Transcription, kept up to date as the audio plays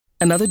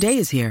Another day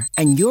is here,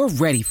 and you're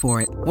ready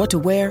for it. What to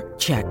wear?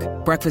 Check.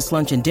 Breakfast,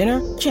 lunch, and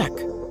dinner? Check.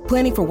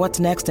 Planning for what's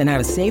next and how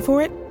to save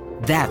for it?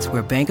 That's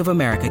where Bank of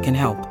America can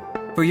help.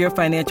 For your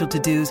financial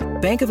to-dos,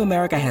 Bank of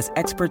America has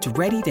experts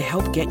ready to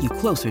help get you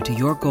closer to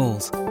your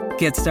goals.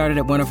 Get started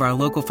at one of our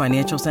local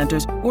financial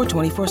centers or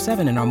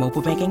 24/7 in our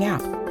mobile banking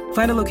app.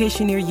 Find a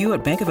location near you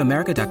at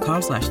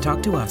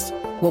bankofamerica.com/talktous.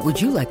 What would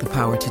you like the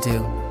power to do?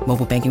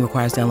 Mobile banking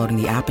requires downloading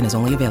the app and is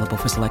only available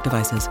for select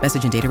devices.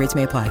 Message and data rates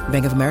may apply.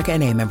 Bank of America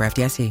N.A., member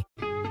FDIC.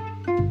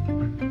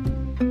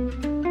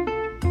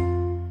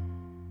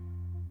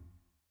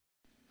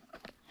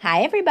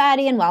 Hi,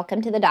 everybody, and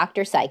welcome to the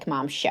Dr. Psych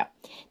Mom Show.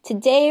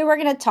 Today, we're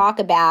going to talk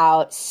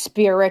about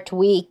Spirit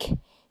Week.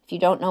 If you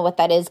don't know what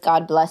that is,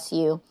 God bless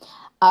you.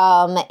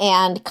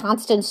 And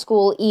constant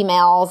school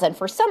emails. And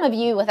for some of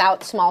you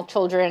without small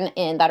children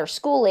that are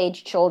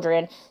school-age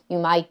children, you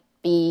might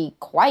be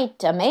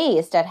quite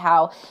amazed at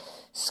how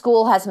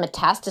school has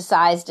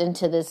metastasized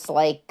into this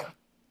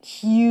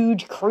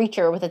huge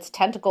creature with its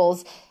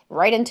tentacles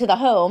right into the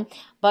home.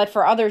 But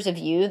for others of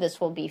you, this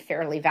will be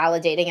fairly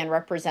validating and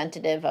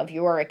representative of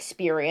your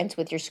experience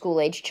with your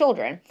school-age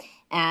children.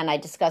 And I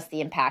discuss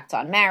the impacts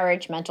on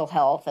marriage, mental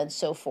health, and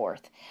so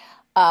forth.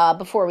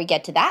 Before we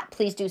get to that,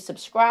 please do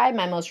subscribe.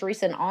 My most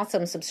recent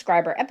awesome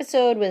subscriber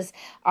episode was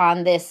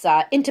on this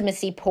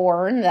intimacy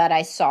porn that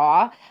I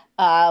saw,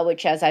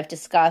 which, as I've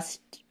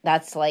discussed,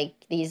 that's like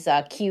these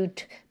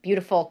cute,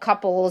 beautiful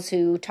couples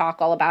who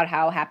talk all about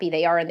how happy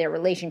they are in their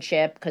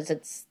relationship because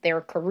it's their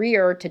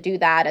career to do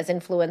that as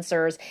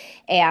influencers.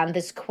 And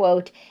this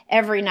quote,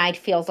 "Every night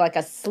feels like a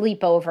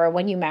sleepover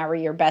when you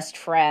marry your best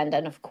friend."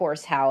 And of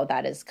course, how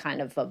that is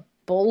kind of a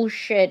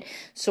bullshit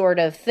sort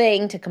of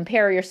thing to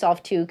compare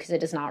yourself to because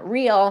it is not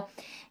real.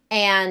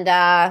 And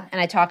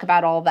I talk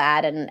about all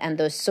that and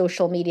those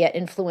social media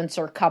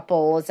influencer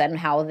couples and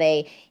how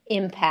they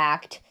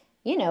impact,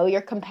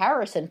 your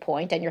comparison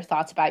point and your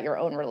thoughts about your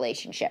own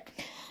relationship.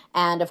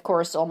 And of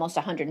course, almost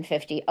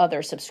 150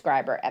 other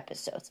subscriber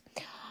episodes.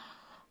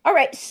 All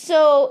right,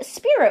 so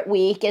Spirit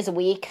Week is a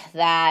week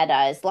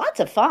that is lots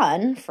of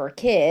fun for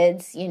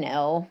kids,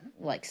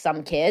 like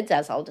some kids,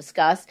 as I'll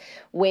discuss,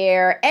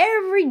 where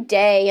every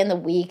day in the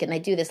week, and they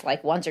do this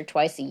like once or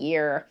twice a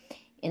year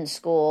in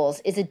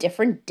schools, is a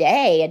different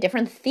day, a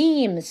different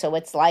theme. So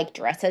it's like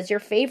dress as your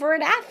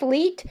favorite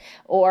athlete,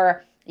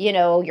 or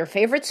your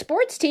favorite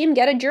sports team,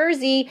 get a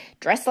jersey,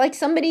 dress like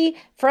somebody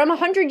from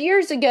 100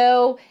 years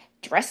ago,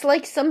 dress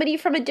like somebody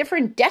from a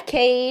different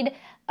decade,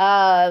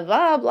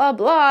 blah, blah,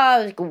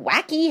 blah,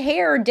 wacky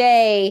hair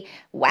day,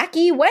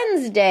 wacky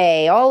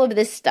Wednesday, all of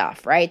this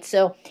stuff, right?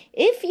 So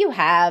if you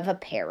have a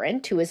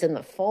parent who is in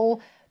the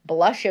full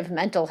blush of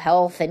mental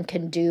health and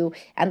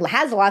and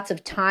has lots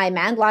of time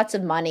and lots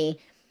of money,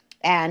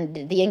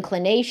 and the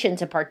inclination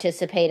to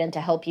participate and to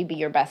help you be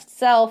your best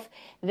self,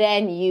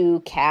 then you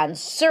can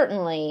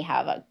certainly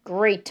have a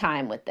great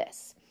time with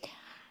this.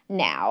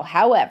 Now,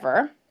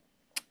 however,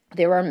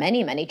 there are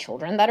many, many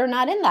children that are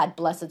not in that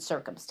blessed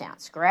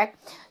circumstance, correct?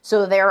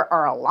 So there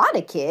are a lot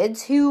of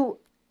kids who,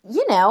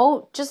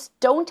 just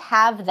don't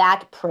have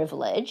that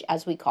privilege,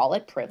 as we call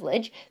it,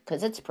 privilege,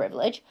 because it's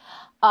privilege,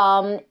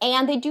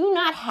 and they do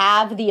not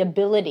have the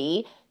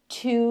ability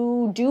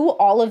to do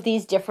all of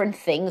these different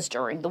things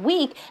during the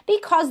week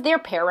because their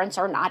parents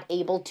are not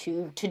able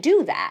to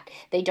do that.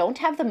 They don't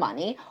have the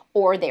money,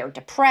 or they're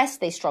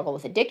depressed, they struggle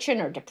with addiction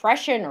or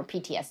depression or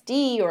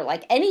PTSD or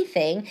like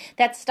anything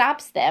that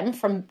stops them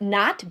from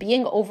not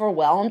being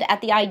overwhelmed at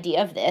the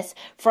idea of this,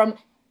 from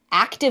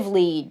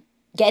actively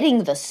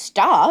getting the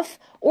stuff,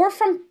 or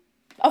from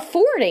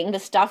affording the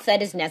stuff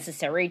that is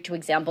necessary to,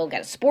 example,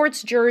 get a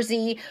sports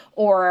jersey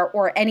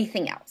or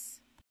anything else.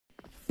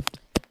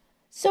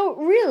 So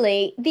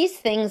really, these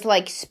things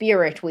like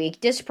Spirit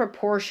Week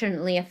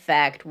disproportionately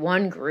affect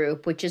one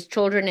group, which is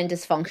children in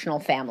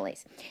dysfunctional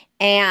families.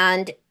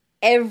 And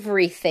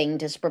everything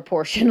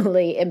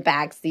disproportionately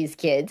impacts these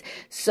kids.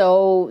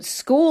 So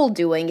school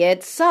doing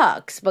it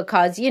sucks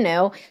because,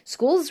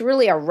 school is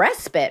really a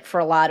respite for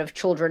a lot of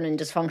children in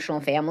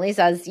dysfunctional families,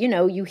 as,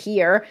 you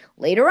hear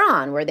later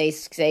on where they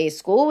say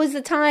school was the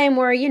time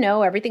where,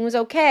 everything was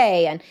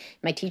okay and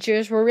my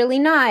teachers were really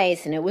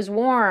nice and it was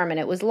warm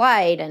and it was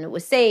light and it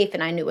was safe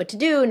and I knew what to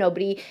do.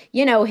 Nobody,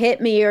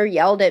 hit me or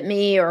yelled at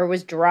me or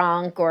was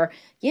drunk or,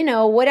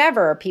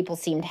 whatever. People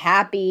seemed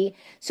happy.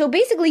 So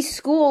basically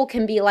school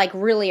can be like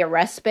really a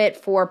respite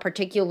for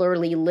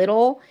particularly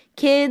little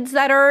kids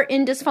that are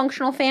in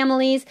dysfunctional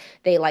families.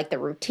 They like the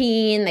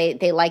routine.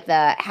 They like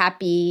the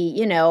happy,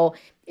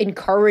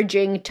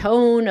 encouraging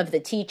tone of the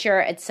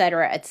teacher, et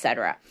cetera, et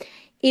cetera.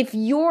 If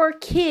your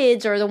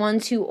kids are the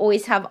ones who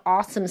always have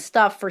awesome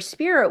stuff for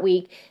Spirit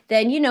Week,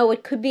 then,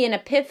 it could be an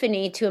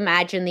epiphany to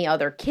imagine the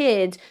other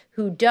kids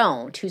who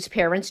don't, whose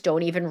parents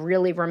don't even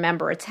really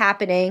remember it's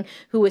happening,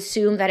 who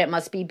assume that it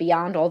must be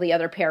beyond all the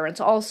other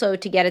parents also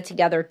to get it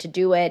together to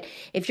do it.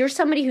 If you're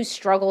somebody who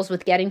struggles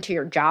with getting to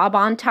your job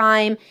on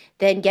time,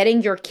 then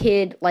getting your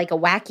kid like a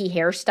wacky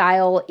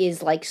hairstyle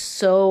is like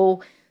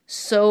so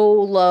so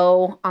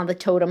low on the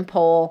totem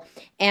pole.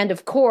 And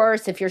of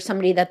course, if you're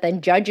somebody that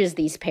then judges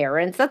these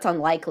parents, that's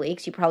unlikely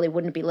because you probably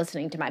wouldn't be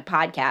listening to my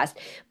podcast.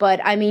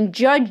 But I mean,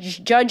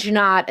 judge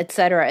not, et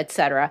cetera, et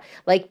cetera.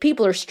 Like,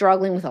 people are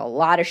struggling with a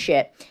lot of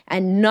shit.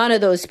 And none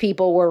of those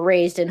people were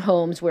raised in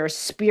homes where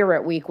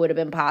Spirit Week would have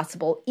been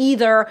possible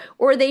either,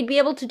 or they'd be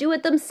able to do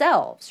it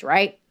themselves,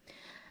 right?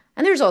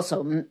 And there's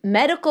also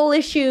medical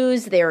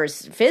issues,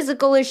 there's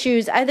physical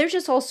issues, there's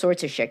just all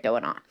sorts of shit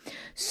going on.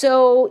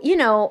 So,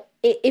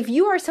 if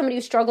you are somebody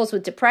who struggles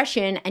with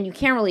depression and you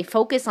can't really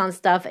focus on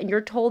stuff and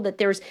you're told that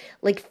there's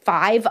like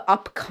 5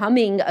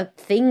 upcoming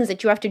things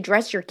that you have to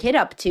dress your kid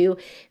up to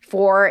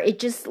for, it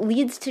just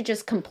leads to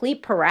just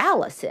complete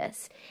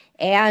paralysis.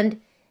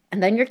 And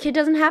then your kid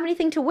doesn't have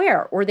anything to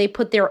wear, or they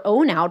put their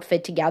own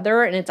outfit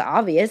together and it's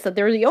obvious that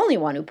they're the only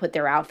one who put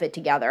their outfit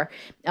together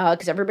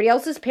because everybody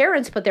else's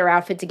parents put their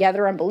outfit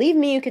together. And believe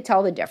me, you could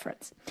tell the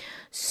difference.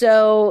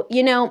 So,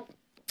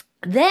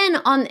 then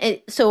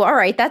all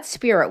right, that's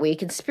Spirit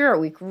Week, and Spirit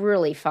Week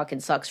really fucking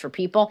sucks for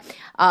people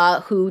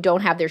who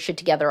don't have their shit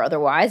together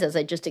otherwise, as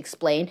I just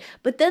explained.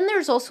 But then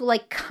there's also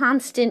like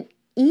constant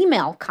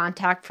email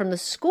contact from the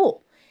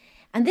school.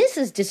 And this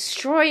is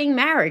destroying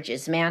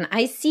marriages, man.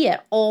 I see it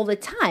all the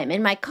time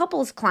in my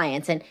couples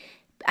clients. And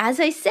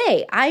as I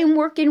say, I'm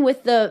working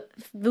with the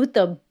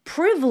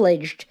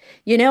privileged,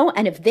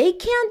 and if they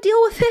can't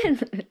deal with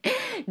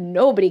it,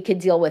 nobody can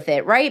deal with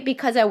it, right?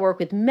 Because I work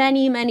with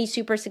many, many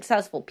super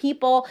successful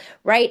people,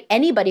 right?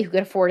 Anybody who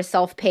can afford a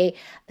self-pay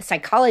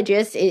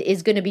psychologist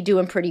is going to be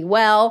doing pretty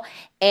well.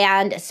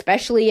 And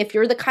especially if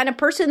you're the kind of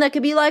person that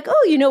could be like,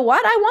 oh, you know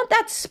what? I want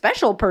that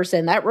special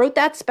person that wrote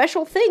that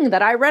special thing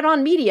that I read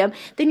on Medium,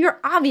 then you're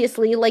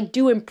obviously like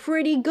doing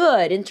pretty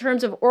good in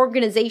terms of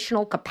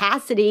organizational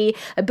capacity,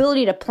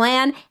 ability to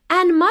plan,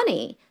 and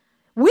money.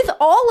 With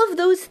all of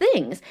those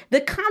things,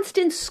 the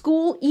constant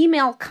school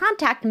email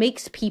contact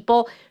makes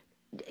people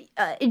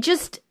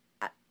just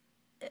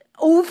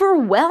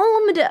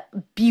overwhelmed,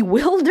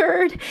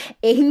 bewildered,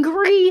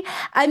 angry.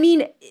 I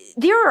mean,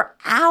 there are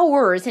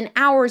hours and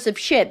hours of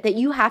shit that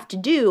you have to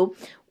do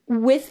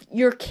with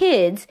your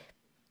kids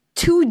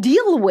to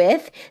deal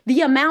with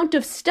the amount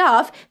of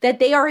stuff that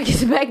they are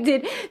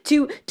expected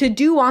to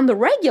do on the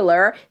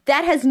regular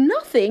that has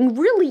nothing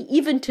really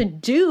even to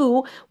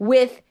do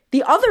with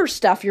the other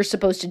stuff you're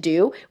supposed to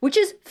do, which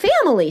is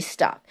family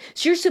stuff.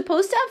 So you're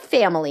supposed to have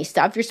family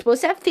stuff. You're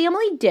supposed to have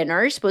family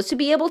dinner. You're supposed to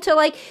be able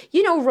to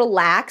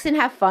relax and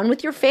have fun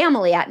with your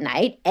family at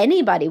night.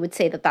 Anybody would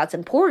say that that's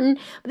important.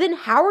 But then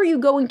how are you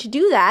going to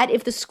do that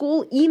if the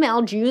school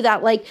emailed you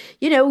that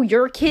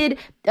your kid,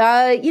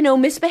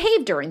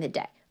 misbehaved during the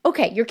day?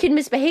 Okay, your kid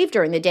misbehaved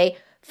during the day.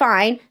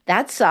 Fine,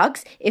 that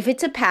sucks. If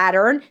it's a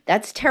pattern,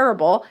 that's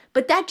terrible,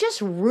 but that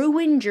just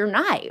ruined your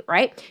night,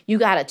 right? You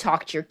got to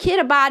talk to your kid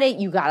about it.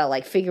 You got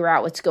to figure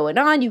out what's going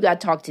on. You got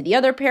to talk to the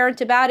other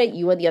parent about it.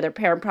 You and the other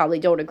parent probably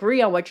don't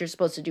agree on what you're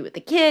supposed to do with the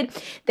kid.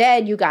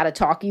 Then you got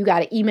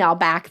to email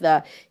back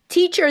the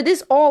teacher.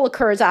 This all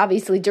occurs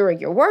obviously during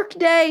your work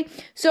day.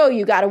 So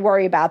you got to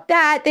worry about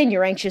that. Then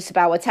you're anxious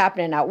about what's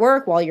happening at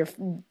work while you're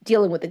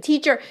dealing with the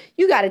teacher.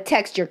 You got to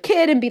text your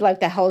kid and be like,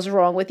 the hell's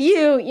wrong with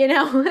you?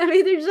 I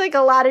mean, there's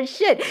a lot of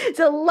shit. It's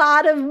a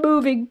lot of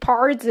moving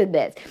parts in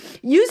this.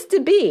 Used to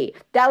be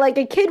that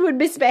a kid would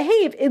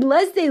misbehave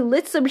unless they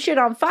lit some shit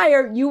on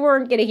fire. You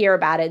weren't going to hear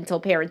about it until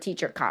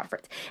parent-teacher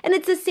conference. And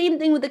it's the same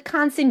thing with the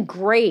constant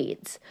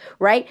grades,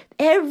 right?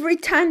 Every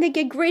time they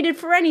get graded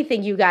for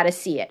anything, you got to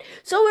see it.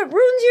 So it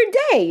ruins your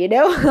day,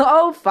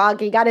 Oh,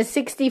 fuck, he got a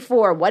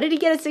 64. What did he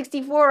get a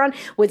 64 on?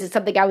 Was it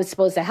something I was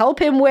supposed to help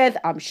him with?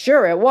 I'm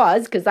sure it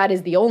was, because that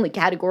is the only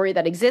category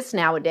that exists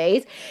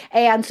nowadays.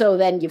 And so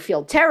then you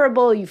feel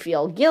terrible, you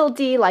feel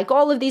guilty,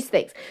 all of these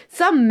things.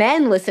 Some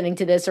men listening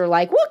to this are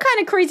like, what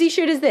kind of crazy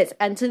shit is this?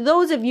 And to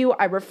those of you,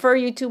 I refer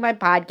you to my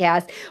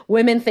podcast.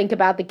 Women think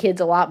about the kids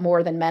a lot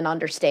more than men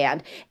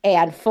understand.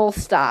 And full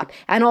stop.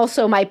 And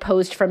also my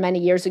post from many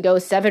years ago,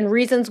 7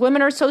 reasons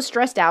women are so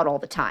stressed out all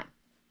the time.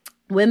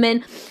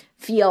 Women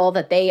feel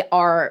that they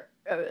are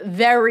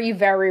very,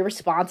 very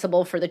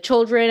responsible for the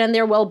children and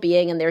their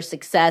well-being and their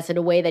success in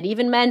a way that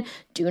even men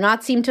do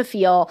not seem to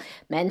feel.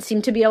 Men seem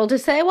to be able to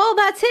say, well,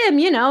 that's him,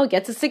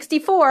 gets a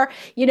 64,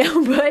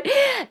 but,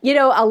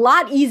 a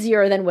lot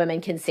easier than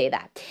women can say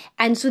that.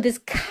 And so this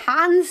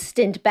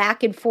constant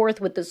back and forth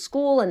with the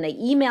school and the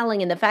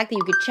emailing and the fact that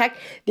you could check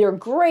their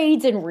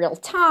grades in real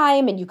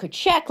time and you could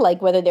check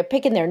whether they're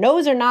picking their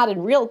nose or not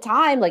in real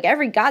time,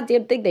 every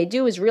goddamn thing they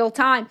do is real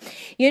time.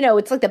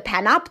 It's like the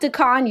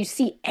panopticon, you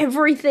see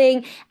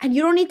everything. And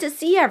you don't need to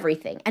see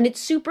everything. And it's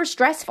super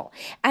stressful.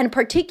 And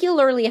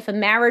particularly if a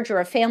marriage or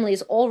a family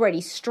is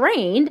already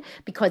strained,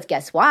 because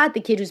guess what? The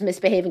kid who's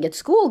misbehaving at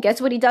school,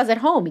 guess what he does at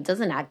home? He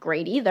doesn't act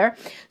great either.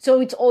 So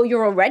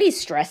you're already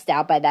stressed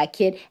out by that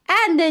kid.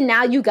 And then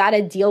now you got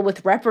to deal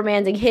with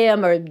reprimanding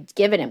him or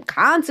giving him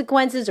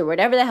consequences or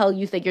whatever the hell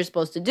you think you're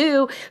supposed to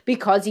do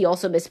because he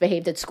also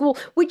misbehaved at school,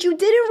 which you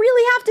didn't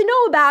really have to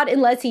know about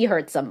unless he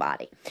hurt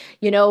somebody,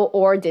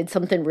 or did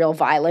something real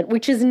violent,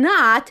 which is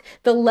not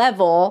the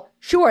level.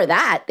 Sure,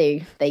 that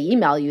they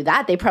email you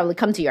that, they probably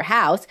come to your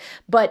house,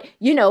 but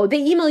they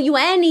email you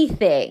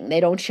anything. They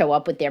don't show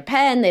up with their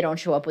pen, they don't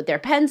show up with their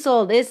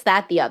pencil, this,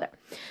 that, the other.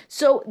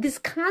 So this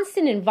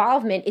constant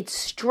involvement, it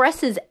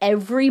stresses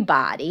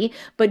everybody,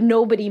 but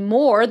nobody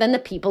more than the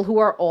people who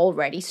are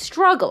already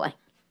struggling.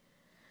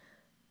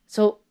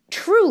 So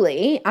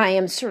truly, I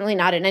am certainly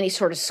not in any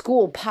sort of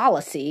school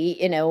policy,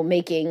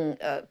 making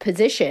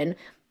position.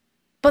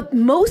 But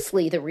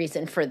mostly the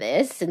reason for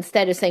this,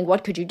 instead of saying,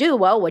 what could you do?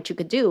 Well, what you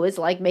could do is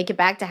make it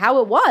back to how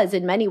it was.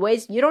 In many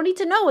ways, you don't need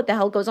to know what the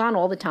hell goes on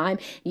all the time.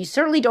 You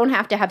certainly don't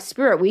have to have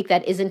Spirit Week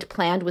that isn't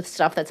planned with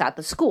stuff that's at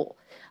the school.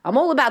 I'm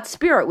all about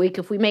Spirit Week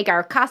if we make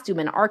our costume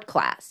an art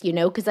class,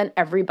 because then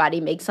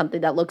everybody makes something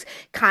that looks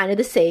kind of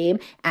the same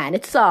and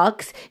it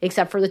sucks,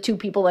 except for the two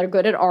people that are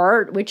good at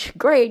art, which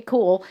great,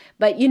 cool.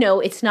 But,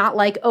 it's not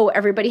like, oh,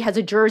 everybody has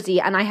a jersey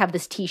and I have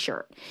this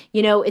t-shirt.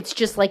 It's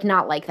just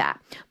not like that.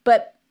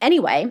 But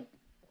anyway,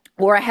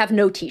 or I have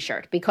no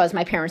t-shirt because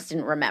my parents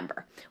didn't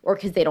remember, or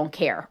because they don't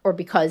care, or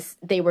because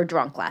they were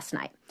drunk last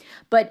night.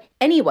 But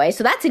anyway,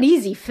 so that's an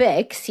easy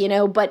fix,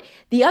 but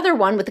the other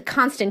one with the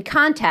constant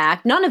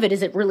contact, none of it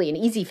isn't really an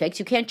easy fix.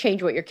 You can't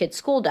change what your kid's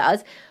school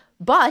does,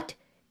 but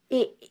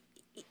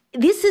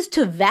this is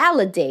to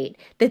validate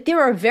that there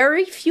are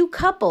very few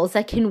couples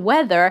that can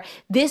weather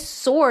this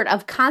sort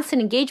of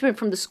constant engagement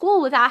from the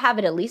school without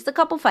having at least a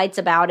couple fights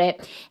about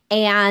it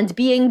and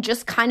being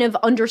just kind of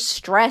under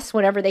stress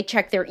whenever they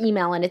check their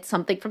email and it's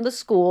something from the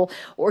school,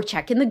 or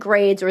checking the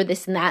grades or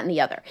this and that and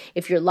the other.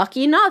 If you're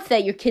lucky enough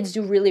that your kids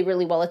do really,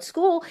 really well at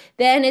school,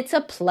 then it's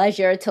a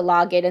pleasure to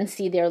log in and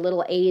see their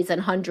little A's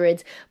and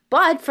hundreds.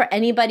 But for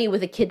anybody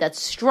with a kid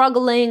that's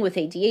struggling with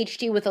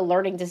ADHD, with a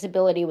learning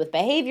disability, with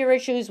behavior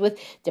issues, with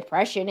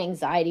depression,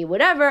 anxiety,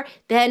 whatever,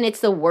 then it's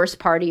the worst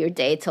part of your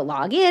day to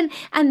log in.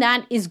 And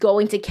that is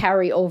going to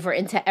carry over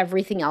into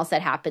everything else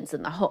that happens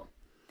in the home.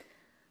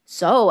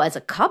 So as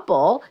a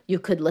couple, you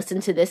could listen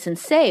to this and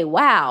say,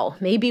 wow,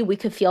 maybe we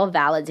could feel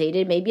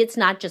validated. Maybe it's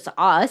not just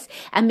us,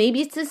 and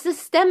maybe it's a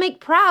systemic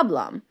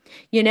problem,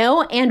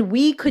 and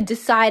we could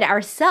decide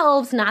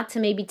ourselves not to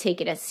maybe take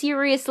it as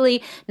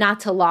seriously, not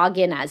to log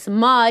in as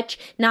much,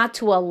 not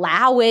to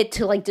allow it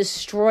to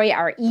destroy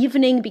our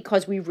evening,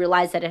 because we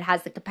realize that it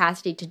has the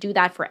capacity to do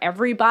that for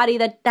everybody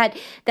that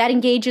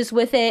engages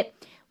with it.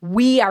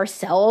 We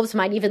ourselves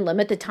might even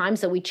limit the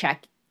times that we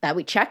check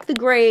the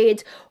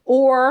grades,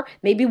 or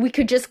maybe we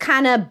could just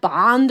kind of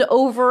bond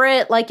over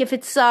it. If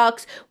it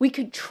sucks, we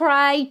could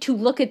try to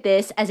look at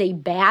this as a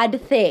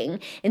bad thing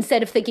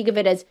instead of thinking of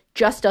it as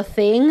just a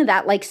thing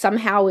that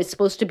somehow is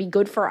supposed to be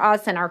good for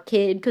us and our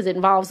kid because it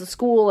involves the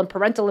school and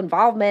parental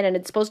involvement and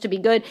it's supposed to be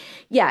good.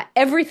 Yeah,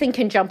 everything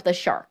can jump the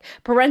shark.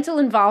 Parental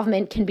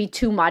involvement can be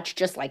too much,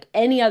 just like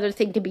any other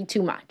thing can be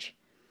too much.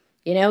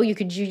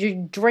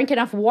 You drink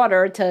enough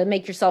water to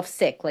make yourself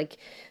sick, like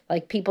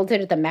people did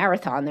at the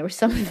marathon. There was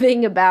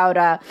something about,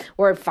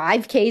 or at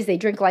 5Ks, they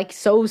drink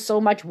so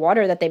much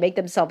water that they make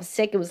themselves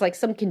sick. It was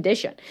some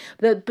condition.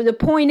 But the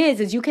point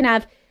is you can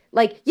have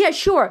yeah,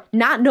 sure,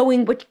 not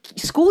knowing what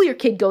school your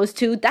kid goes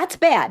to, that's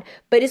bad.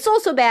 But it's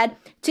also bad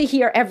to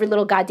hear every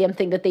little goddamn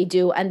thing that they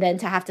do and then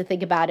to have to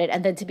think about it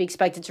and then to be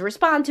expected to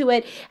respond to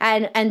it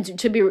and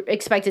to be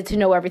expected to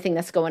know everything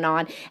that's going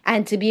on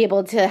and to be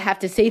able to have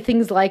to say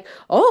things like,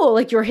 oh,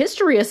 your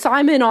history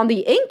assignment on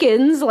the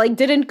Incans,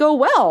 didn't go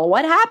well.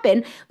 What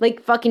happened?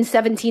 Fucking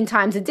 17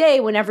 times a day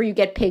whenever you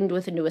get pinged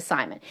with a new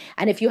assignment.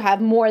 And if you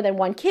have more than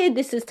one kid,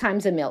 this is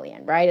times a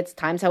million, right? It's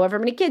times however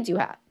many kids you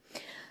have.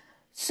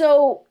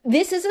 So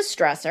this is a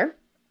stressor.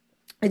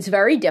 It's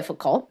very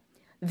difficult.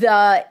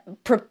 The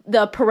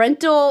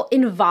parental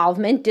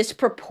involvement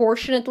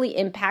disproportionately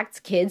impacts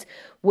kids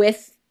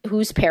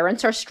whose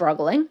parents are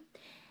struggling.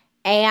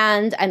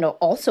 And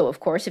also,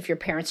 of course, if your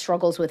parent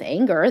struggles with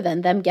anger,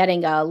 then them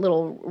getting a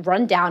little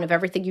rundown of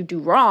everything you do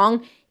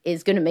wrong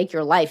is going to make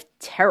your life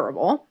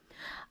terrible.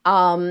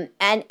 And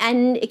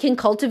it can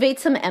cultivate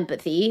some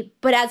empathy.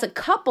 But as a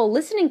couple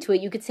listening to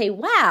it, you could say,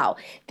 wow,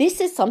 this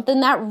is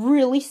something that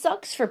really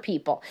sucks for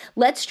people.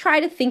 Let's try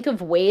to think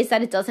of ways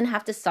that it doesn't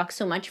have to suck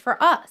so much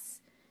for us.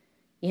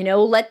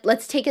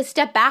 Let's take a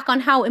step back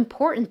on how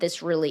important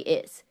this really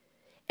is.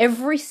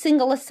 Every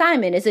single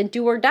assignment isn't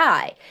do or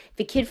die. If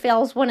a kid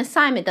fails one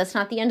assignment, that's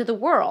not the end of the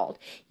world.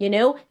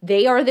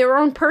 They are their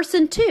own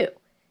person too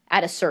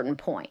at a certain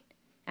point.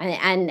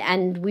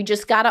 And we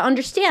just got to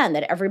understand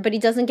that everybody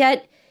doesn't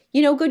get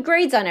good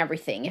grades on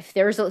everything. If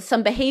there's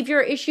some behavior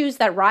issues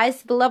that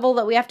rise to the level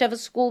that we have to have a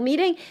school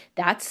meeting,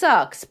 that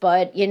sucks.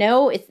 But,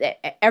 it's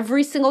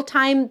every single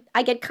time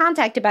I get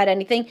contact about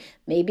anything,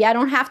 maybe I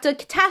don't have to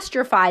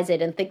catastrophize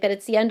it and think that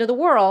it's the end of the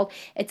world,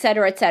 et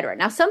cetera, et cetera.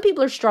 Now, some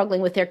people are struggling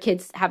with their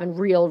kids having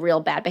real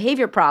bad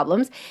behavior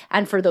problems.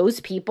 And for those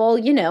people,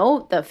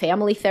 the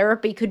family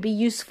therapy could be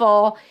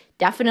useful.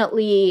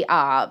 Definitely,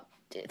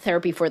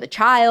 therapy for the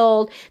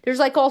child.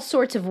 There's all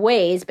sorts of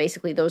ways.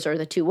 Basically, those are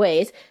the two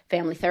ways.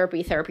 Family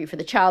therapy, therapy for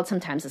the child.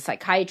 Sometimes a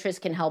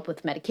psychiatrist can help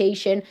with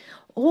medication.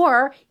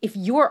 Or if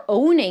your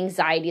own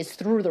anxiety is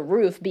through the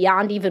roof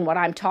beyond even what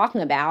I'm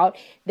talking about,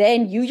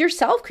 then you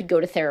yourself could go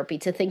to therapy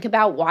to think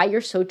about why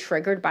you're so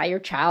triggered by your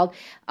child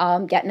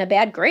getting a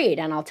bad grade.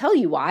 And I'll tell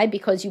you why,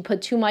 because you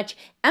put too much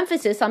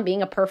emphasis on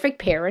being a perfect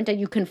parent and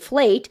you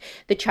conflate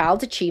the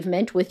child's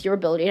achievement with your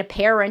ability to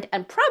parent.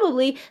 And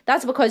probably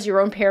that's because your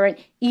own parent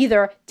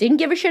either didn't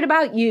give a shit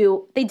about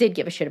you, they did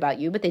give a shit about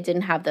you, but they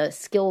didn't have the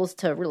skills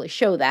to really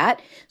show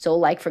that. So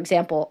like, for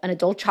example, an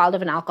adult child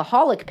of an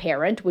alcoholic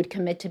parent would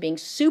commit to being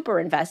super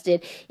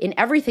invested in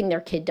everything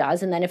their kid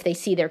does. And then if they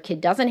see their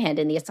kid doesn't hand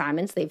in the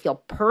assignments, they feel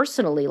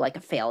personally like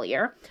a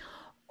failure.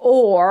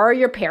 Or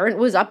your parent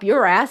was up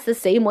your ass the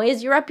same way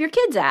as you're up your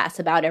kid's ass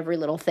about every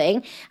little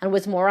thing and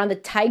was more on the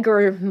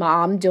tiger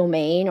mom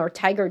domain or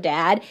tiger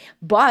dad,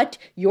 but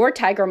your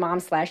tiger mom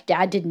 /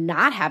 dad did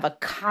not have a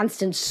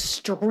constant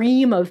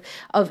stream of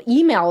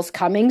emails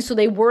coming, so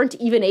they weren't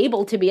even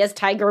able to be as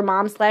tiger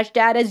mom /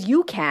 dad as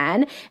you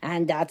can,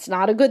 and that's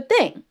not a good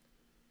thing.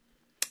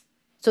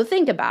 So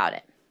think about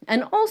it.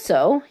 And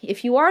also,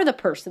 if you are the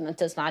person that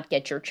does not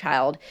get your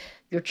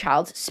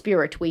child's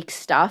Spirit Week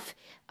stuff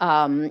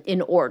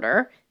in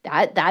order,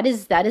 that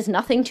is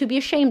nothing to be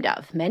ashamed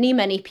of.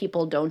 Many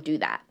people don't do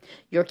that.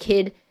 Your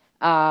kid,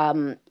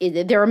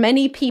 there are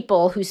many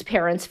people whose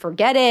parents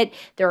forget it.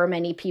 There are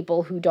many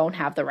people who don't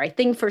have the right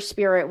thing for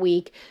Spirit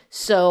Week.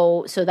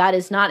 So that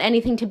is not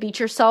anything to beat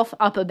yourself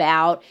up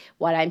about.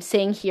 What I'm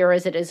saying here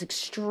is it is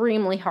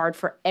extremely hard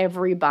for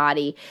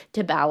everybody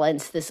to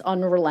balance this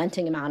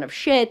unrelenting amount of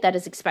shit that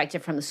is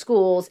expected from the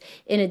schools,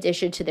 in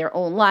addition to their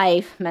own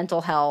life,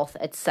 mental health,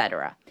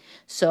 etc.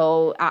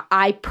 So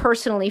I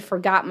personally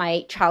forgot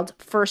my child's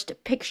first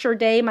picture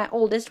day, my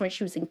oldest, when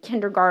she was in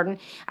kindergarten.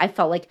 I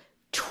felt like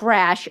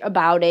trash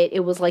about it.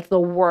 It was like the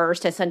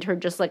worst. I sent her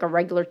just like a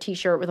regular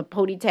t-shirt with a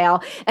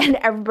ponytail, and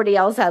everybody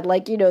else had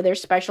like, their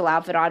special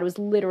outfit on. It was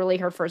literally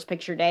her first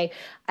picture day,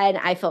 and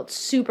I felt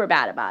super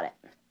bad about it.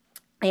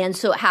 And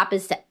so it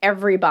happens to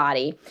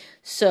everybody.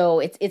 So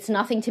it's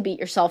nothing to beat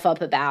yourself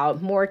up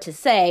about. More to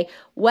say,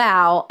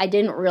 wow, I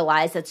didn't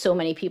realize that so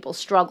many people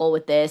struggle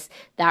with this.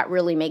 That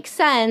really makes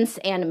sense,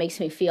 and it makes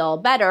me feel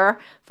better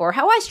for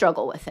how I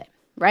struggle with it,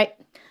 right?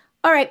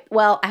 All right,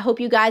 well, I hope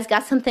you guys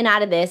got something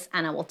out of this,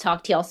 and I will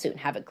talk to y'all soon.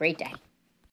 Have a great day.